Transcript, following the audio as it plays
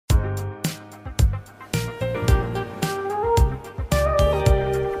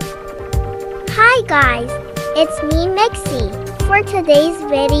Hi guys, it's me Mixy. For today's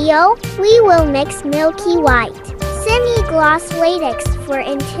video, we will mix Milky White semi-gloss latex for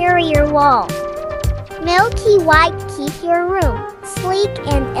interior wall. Milky White keep your room sleek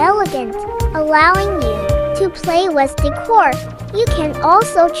and elegant, allowing you to play with decor. You can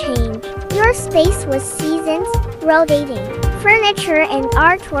also change your space with seasons, rotating furniture and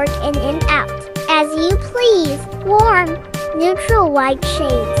artwork in and out as you please. Warm, neutral white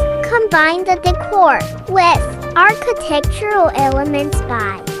shades combine the decor with architectural elements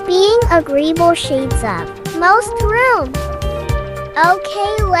by being agreeable shades of most room.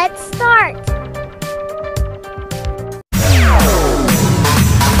 Okay, let's start.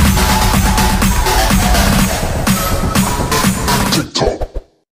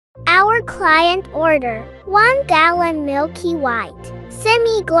 Our client order 1 gallon Milky White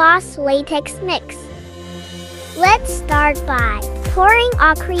semi-gloss latex mix. Let's start by pouring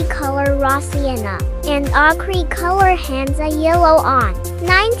ochre color raw sienna and ochre color Hansa yellow on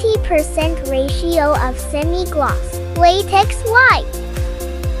 90% ratio of semi-gloss latex white.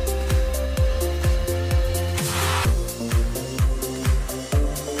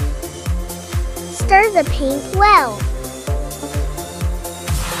 Stir the paint well.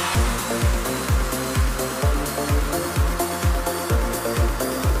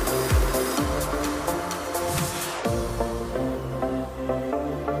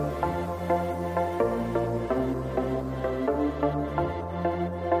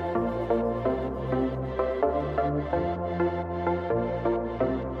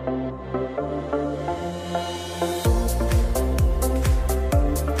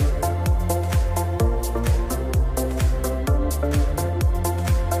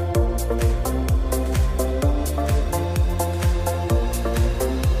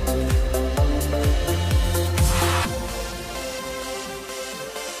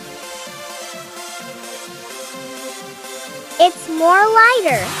 It's more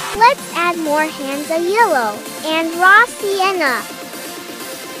lighter. Let's add more Hansa yellow and raw sienna.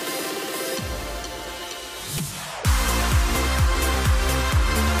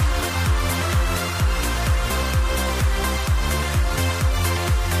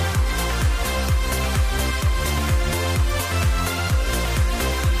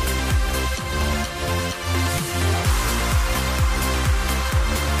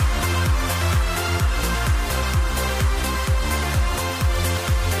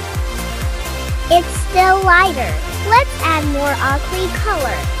 It's still lighter. Let's add more ochre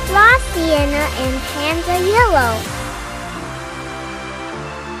color, raw sienna and Hansa yellow.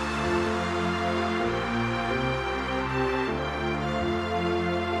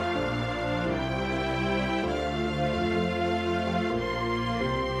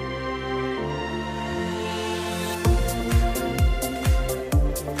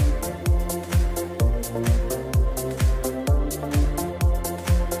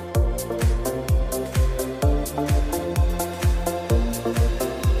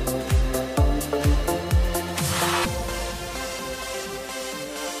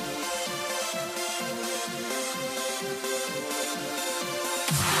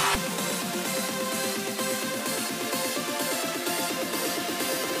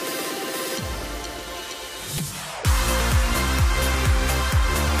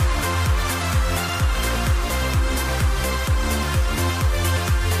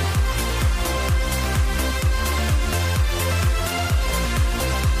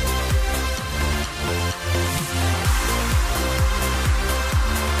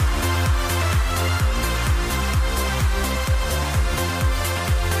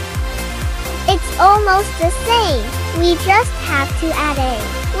 It's almost the same. We just have to add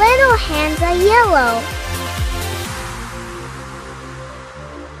a little Hansa yellow.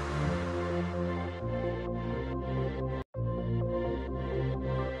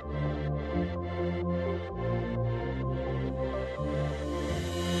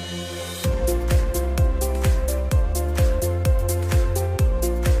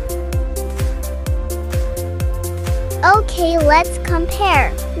 Okay, let's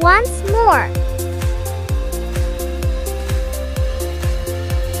compare once more.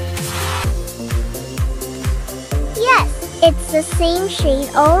 Yes, it's the same shade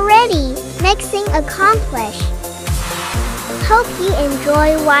already. Mixing accomplished. Hope you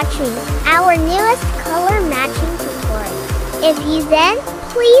enjoy watching our newest color matching tutorial. If you then,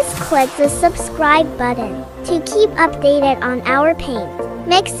 please click the subscribe button to keep updated on our paint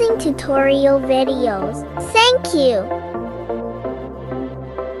mixing tutorial videos. Thank you.